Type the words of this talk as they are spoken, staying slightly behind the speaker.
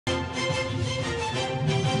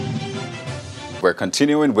We're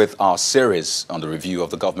continuing with our series on the review of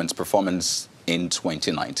the government's performance in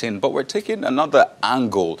 2019, but we're taking another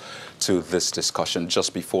angle to this discussion.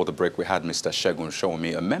 Just before the break, we had Mr. Segun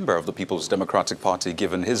Showomi, a member of the People's Democratic Party,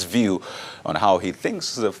 giving his view on how he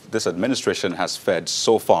thinks this administration has fared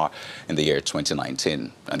so far in the year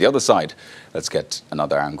 2019. And the other side, let's get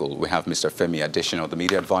another angle. We have Mr. Femi Adesina, the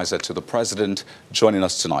media advisor to the president, joining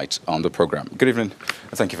us tonight on the program. Good evening,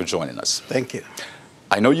 and thank you for joining us. Thank you.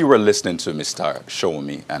 I know you were listening to Mr.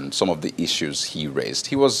 Showomi and some of the issues he raised.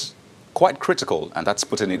 He was quite critical, and that's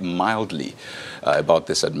putting it mildly, about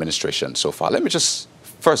this administration so far. Let me just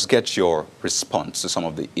first get your response to some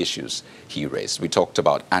of the issues he raised. We talked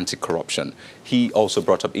about anti-corruption. He also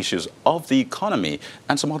brought up issues of the economy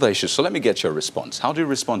and some other issues. So let me get your response. How do you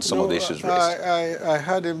respond to some of the issues raised? I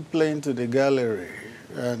had him playing to the gallery,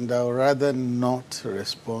 and I would rather not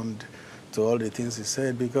respond to all the things he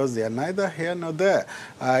said because they are neither here nor there.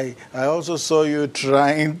 I also saw you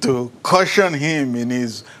trying to caution him in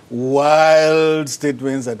his wild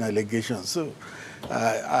statements and allegations. So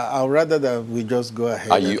I'd rather that we just go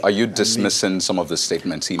ahead. Are you dismissing some of the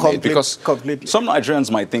statements he made? Because completely. Some Nigerians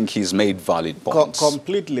might think he's made valid points.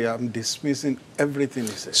 Completely. I'm dismissing everything he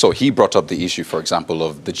said. So he brought up the issue, for example,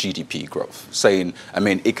 of the GDP growth, saying, I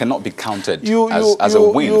mean, it cannot be counted as a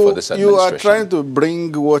win for this administration. You are trying to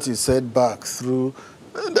bring what he said back through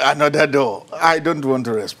another door. I don't want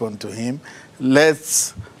to respond to him.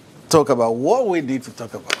 Let's talk about what we need to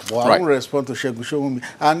talk about. Well, I won't respond to Segun Showomi.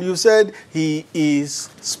 And you said he is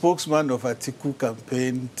spokesman of Atiku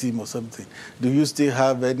campaign team or something. Do you still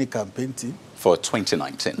have any campaign team? For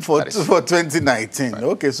 2019. For 2019. Right.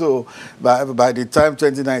 Okay, so by the time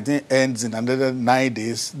 2019 ends in another 9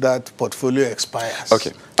 days, that portfolio expires.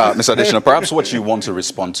 Okay. Mr. Adesina, perhaps what you want to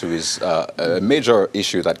respond to is a major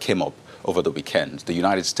issue that came up over the weekend, the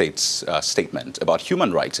United States statement about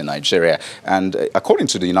human rights in Nigeria. And according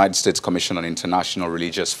to the United States Commission on International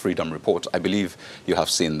Religious Freedom report, I believe you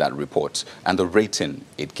have seen that report, and the rating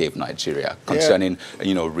it gave Nigeria concerning,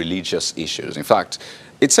 religious issues. In fact,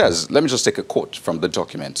 it says, let me just take a quote from the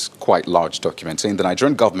document, quite large document, saying the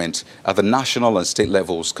Nigerian government at the national and state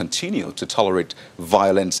levels continue to tolerate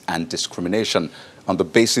violence and discrimination on the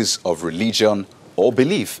basis of religion or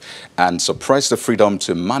belief and suppress the freedom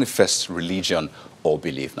to manifest religion or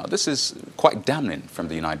belief. Now, this is quite damning from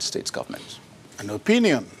the United States government. An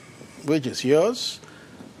opinion, which is yours.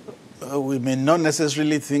 We may not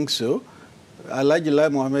necessarily think so.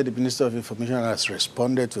 Alhaji Mohammed, the Minister of Information, has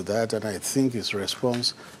responded to that, and I think his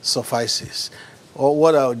response suffices. Or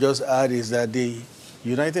what I'll just add is that the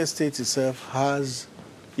United States itself has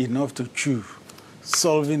enough to chew,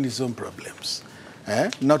 solving its own problems.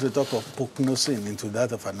 Not to talk of poke-nosing into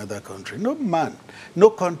that of another country. No man, no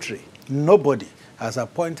country, nobody has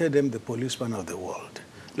appointed them the policeman of the world.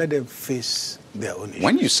 Let them face their own issues.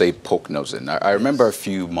 When you say poke-nosing, I remember a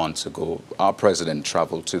few months ago, our president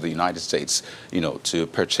traveled to the United States, to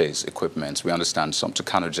purchase equipment. We understand some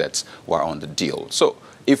Tucano jets were on the deal. So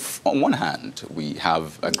if on one hand we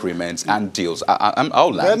have agreements and deals,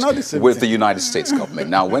 I'll land with the United States government.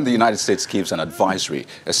 Now, when the United States gives an advisory,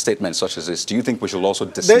 a statement such as this, do you think we should also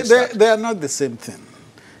dismiss that? They are not the same thing.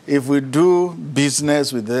 If we do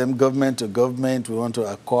business with them, government to government, we want to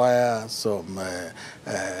acquire some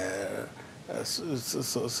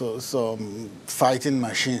fighting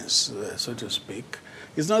machines, so to speak.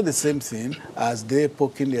 It's not the same thing as they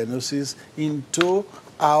poking their noses into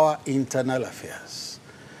our internal affairs.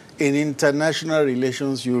 In international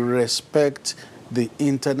relations, you respect the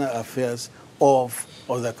internal affairs of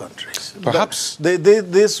other countries. Perhaps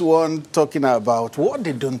this one talking about what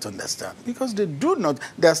they don't understand, because they do not.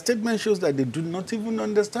 Their statement shows that they do not even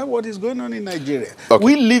understand what is going on in Nigeria. Okay.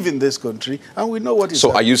 We live in this country and we know what is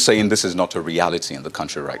happening. Are you saying this is not a reality in the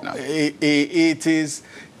country right now? It is,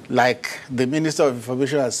 like the Minister of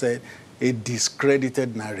Information has said, a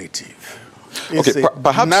discredited narrative. It's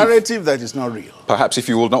a narrative that is not real. Perhaps if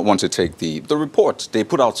you will not want to take the report, they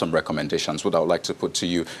put out some recommendations, what I would like to put to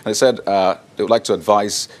you. And they said they would like to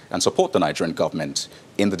advise and support the Nigerian government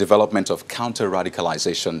in the development of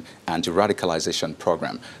counter-radicalization and de-radicalization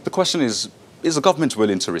program. The question is the government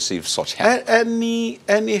willing to receive such help?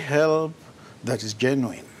 Any help that is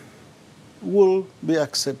genuine will be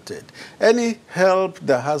accepted. Any help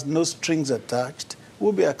that has no strings attached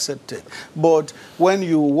will be accepted. But when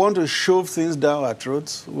you want to shove things down our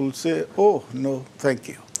throats, we'll say, oh, no, thank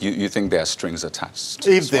you. You think there are strings attached?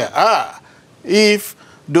 If there are. If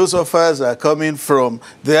those offers are coming from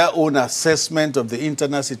their own assessment of the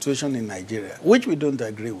internal situation in Nigeria, which we don't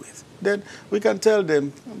agree with, then we can tell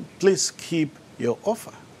them, please keep your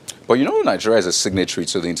offer. But Nigeria is a signatory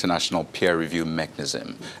to the international peer review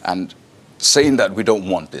mechanism. And saying that we don't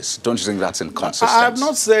want this. Don't you think that's inconsistent? I have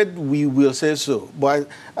not said we will say so, but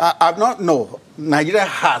I've not, no, Nigeria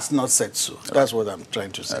has not said so. That's what I'm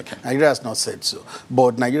trying to say. Okay. Nigeria has not said so.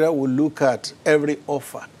 But Nigeria will look at every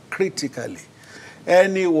offer critically.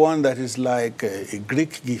 Anyone that is like a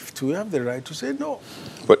Greek gift, we have the right to say no.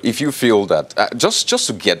 But if you feel that, just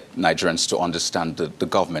to get Nigerians to understand the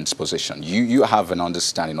government's position, you have an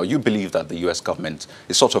understanding, or you believe that the U.S. government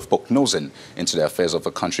is sort of poke-nosing into the affairs of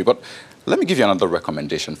the country. But let me give you another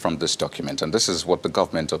recommendation from this document, and this is what the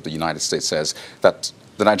government of the United States says, that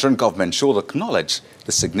the Nigerian government should acknowledge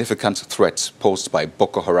the significant threat posed by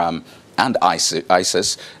Boko Haram and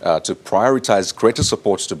ISIS to prioritize greater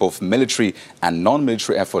support to both military and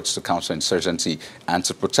non-military efforts to counterinsurgency and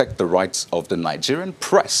to protect the rights of the Nigerian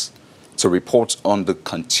press to report on the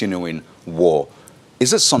continuing war.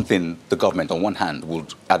 Is this something the government, on one hand,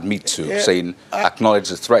 would admit to, saying acknowledge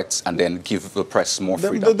the threats and then give the press more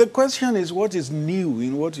freedom? The question is, what is new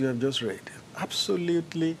in what you have just read?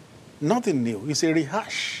 Absolutely nothing new. It's a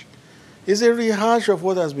rehash. It's a rehash of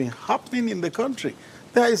what has been happening in the country.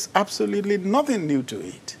 There is absolutely nothing new to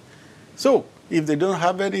it. So, if they don't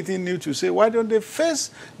have anything new to say, why don't they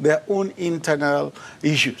face their own internal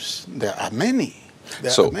issues? There are many.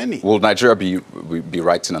 There are many. Will Nigeria be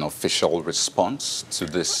writing an official response to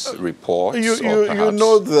this report? You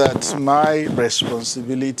know that my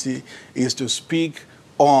responsibility is to speak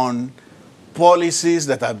on policies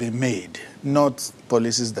that have been made, not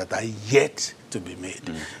policies that are yet to be made.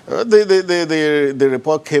 The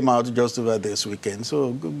report came out just over this weekend,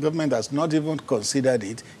 so government has not even considered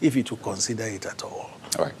it, if it will consider it at all.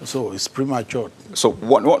 All right. So it's premature. So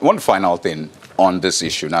one final thing on this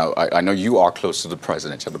issue. Now, I know you are close to the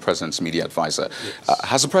president, you're the president's media advisor. Yes.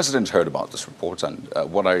 Has the president heard about this report, and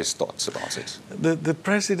what are his thoughts about it? The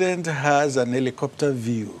president has an helicopter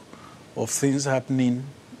view of things happening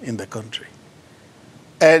in the country.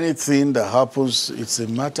 Anything that happens, it's a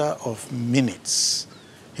matter of minutes.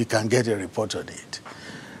 He can get a report on it.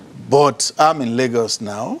 But I'm in Lagos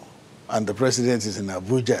now, and the president is in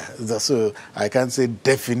Abuja. So I can't say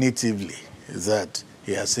definitively that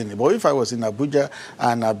he has seen it. But if I was in Abuja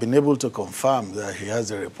and I've been able to confirm that he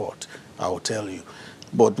has a report, I will tell you.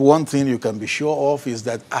 But one thing you can be sure of is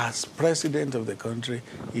that as president of the country,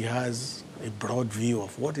 he has a broad view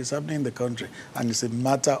of what is happening in the country, and it's a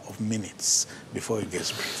matter of minutes before it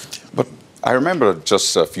gets briefed. But I remember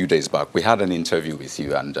just a few days back, we had an interview with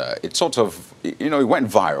you, and it sort of, it went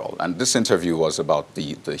viral. And this interview was about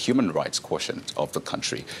the human rights quotient of the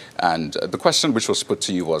country. And the question which was put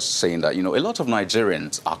to you was saying that, a lot of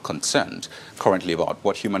Nigerians are concerned currently about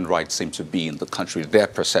what human rights seem to be in the country, their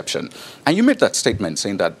perception. And you made that statement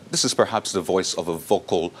saying that this is perhaps the voice of a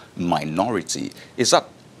vocal minority. Is that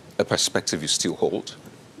a perspective you still hold?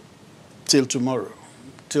 Till tomorrow,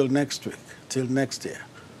 till next week, till next year,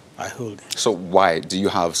 I hold it. So why? Do you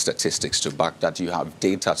have statistics to back that? Do you have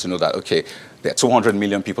data to know that, okay, there are 200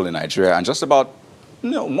 million people in Nigeria and just about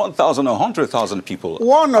 1,000 or 100,000 people?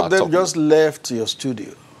 One of them just left your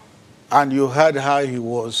studio, and you heard how he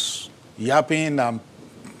was yapping and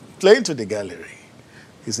playing to the gallery.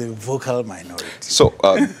 He's a vocal minority. So,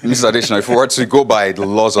 Mr. Adesina, if we were to go by the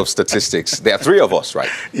laws of statistics, there are three of us,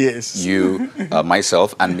 right? Yes. You,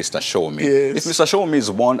 myself, and Mr. Shomi. Yes. If Mr. Shomi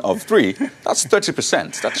is one of three, that's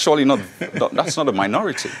 30%. That's surely not, that's not a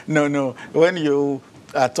minority. No. When you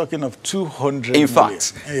are talking of 200 In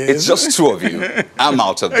fact, yes. It's just two of you. I'm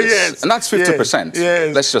out of this. Yes. And that's 50%.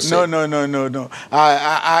 Yes. Let's just say. No.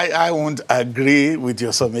 I won't agree with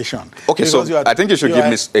your summation. Okay, so I think you should give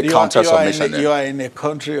me a counter submission. You are in a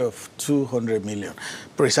country of 200 million,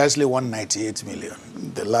 precisely 198 million.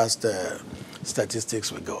 The last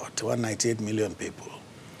statistics we got, 198 million people.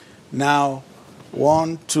 Now,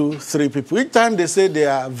 1, 2, 3 people. Each time they say they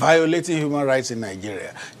are violating human rights in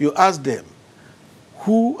Nigeria, you ask them,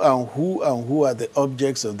 who are the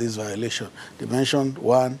objects of this violation? They mentioned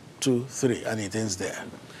 1, 2, 3, and it ends there.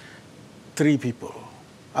 3 people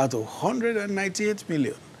out of 198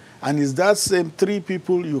 million. And it's that same 3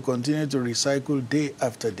 people you continue to recycle day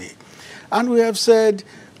after day. And we have said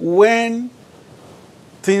when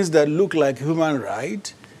things that look like human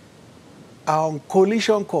rights are on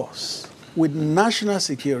collision course with national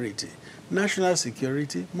security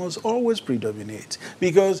must always predominate,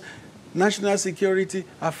 because national security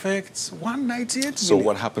affects 198 million. So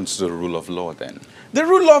what happens to the rule of law then? The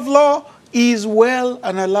rule of law is well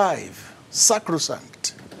and alive,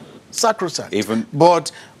 sacrosanct.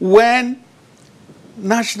 But when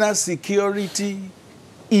national security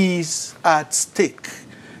is at stake,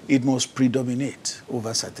 it must predominate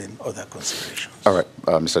over certain other considerations. All right,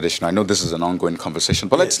 Mr. Adesina, I know this is an ongoing conversation,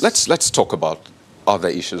 but yes. let's talk about other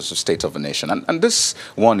issues of state of the nation. And this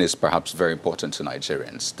one is perhaps very important to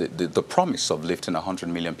Nigerians. The promise of lifting 100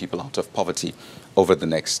 million people out of poverty over the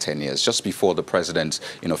next 10 years. Just before the president's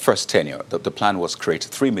first tenure, the plan was create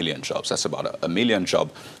 3 million jobs. That's about a million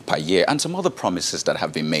job per year, and some other promises that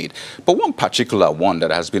have been made. But one particular one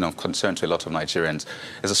that has been of concern to a lot of Nigerians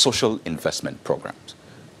is a social investment program.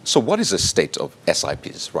 So what is the state of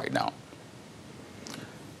SIPs right now?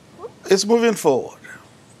 It's moving forward.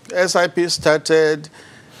 SIP started,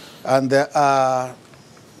 and there are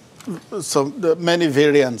many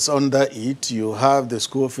variants under it. You have the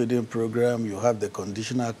school feeding program, you have the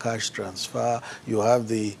conditional cash transfer, you have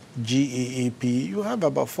the GEEP, you have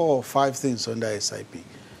about 4 or 5 things under SIP.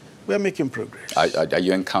 We're making progress. Are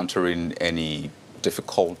you encountering any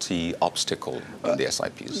difficulty, obstacle in the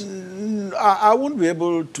SIPs? I won't be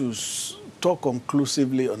able to talk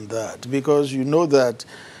conclusively on that, because you know that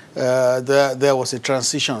there was a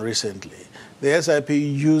transition recently. The SIP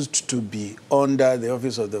used to be under the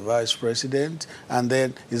office of the Vice President, and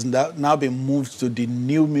then is now been moved to the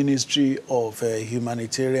new Ministry of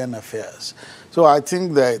Humanitarian Affairs. So I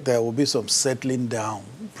think that there will be some settling down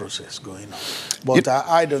process going on. But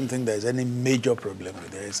I don't think there's any major problem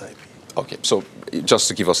with the SIP. Okay, so just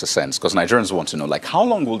to give us a sense, because Nigerians want to know, like, how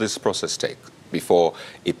long will this process take before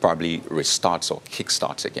it probably restarts or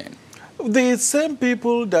kickstarts again? The same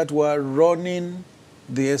people that were running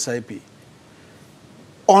the SIP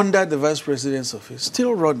under the Vice President's office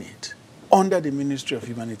still run it under the Ministry of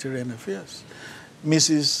Humanitarian Affairs.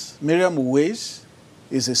 Mrs. Miriam Uwais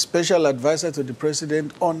is a special advisor to the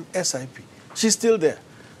President on SIP. She's still there.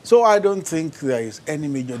 So I don't think there is any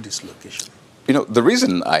major dislocation. You know, the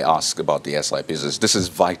reason I ask about the SIPs is this is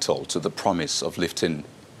vital to the promise of lifting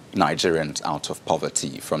Nigerians out of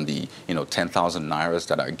poverty from the 10,000 nairas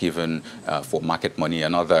that are given for market money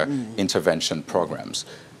and other intervention programs.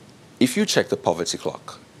 If you check the poverty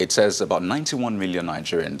clock, it says about 91 million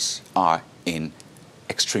Nigerians are in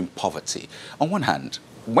extreme poverty. On one hand,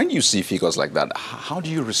 when you see figures like that, how do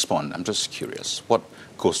you respond? I'm just curious. What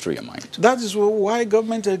goes through your mind? That is why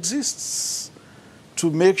government exists, to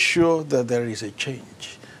make sure that there is a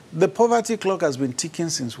change. The poverty clock has been ticking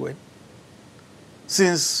since when?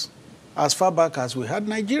 Since as far back as we had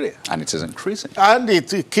Nigeria. And it is increasing. And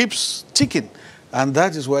it keeps ticking. And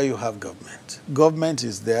that is why you have government. Government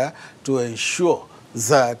is there to ensure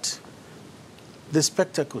that the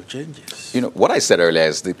spectacle changes. You know, what I said earlier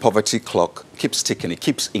is the poverty clock keeps ticking, it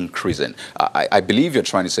keeps increasing. I believe you're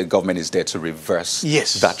trying to say government is there to reverse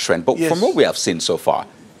that trend. But from what we have seen so far,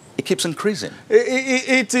 it keeps increasing.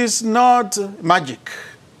 It is not magic.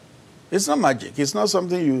 It's not magic. It's not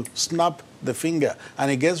something you snap the finger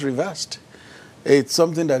and it gets reversed. It's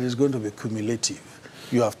something that is going to be cumulative.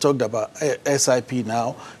 You have talked about SIP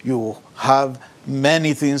now. You have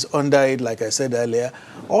many things under it, like I said earlier.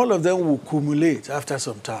 All of them will accumulate after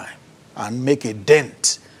some time and make a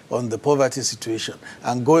dent on the poverty situation.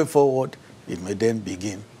 And going forward, it may then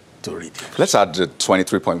begin to reduce. Let's add the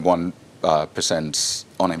 23.1%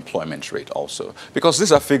 unemployment rate also, because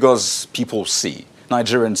these are figures people see.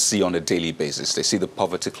 Nigerians see on a daily basis. They see the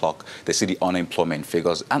poverty clock, they see the unemployment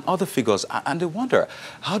figures and other figures, and they wonder,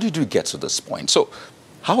 how did we get to this point? So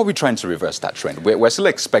how are we trying to reverse that trend? We're still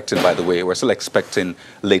expecting, by the way, we're still expecting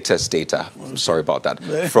latest data, sorry about that,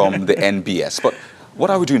 from the NBS. But what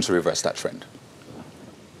are we doing to reverse that trend?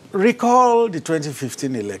 Recall the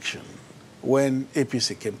 2015 election when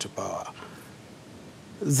APC came to power.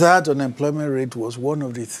 That unemployment rate was one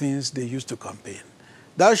of the things they used to campaign.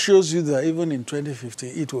 That shows you that even in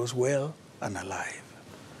 2015, it was well and alive.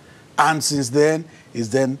 And since then,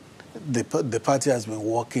 the party has been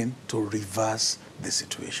working to reverse the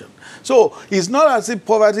situation. So it's not as if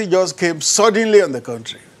poverty just came suddenly on the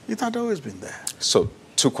country. It had always been there. So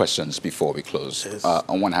 2 questions before we close. Yes.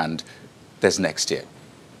 On one hand, there's next year.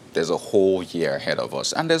 There's a whole year ahead of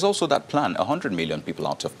us. And there's also that plan, 100 million people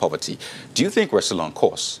out of poverty. Do you think we're still on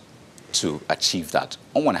course to achieve that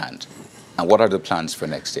on one hand? And what are the plans for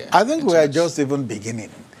next year? I think we are just even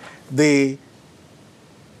beginning. The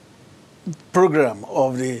program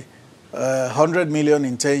of the 100 million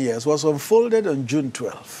in 10 years was unfolded on June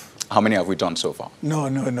 12th. How many have we done so far? No.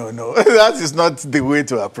 That is not the way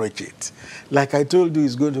to approach it. Like I told you,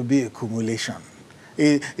 it's going to be a accumulation.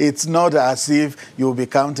 It's not as if you'll be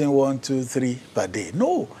counting 1, 2, 3 per day.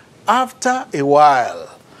 No. After a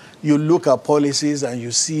while, you look at policies and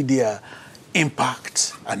you see their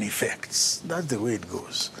impact and effects. That's the way it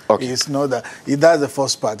goes. Okay. It's not that. That's the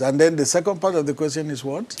first part. And then the second part of the question is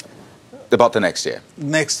what? About the next year.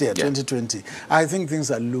 Next year, 2020. I think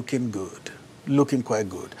things are looking good, looking quite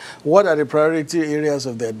good. What are the priority areas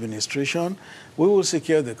of the administration? We will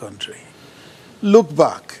secure the country. look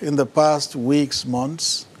back in the past weeks,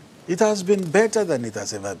 months, it has been better than it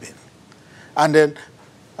has ever been. And then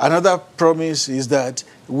another promise is that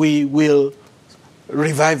we will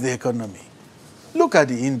revive the economy. Look at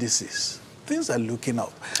the indices. Things are looking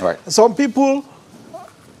up. Right. Some people,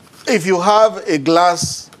 if you have a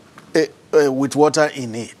glass with water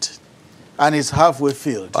in it, and it's halfway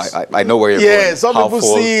filled. I know where you're going. Yeah, some people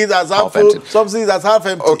see it as half full, some see it as half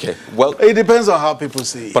empty. Okay, well, it depends on how people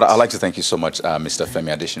see it. But I'd like to thank you so much, Mr.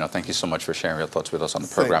 Femi Adesina. Thank you so much for sharing your thoughts with us on the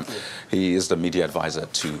program. He is the media advisor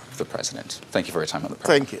to the president. Thank you for your time on the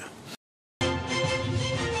program. Thank you.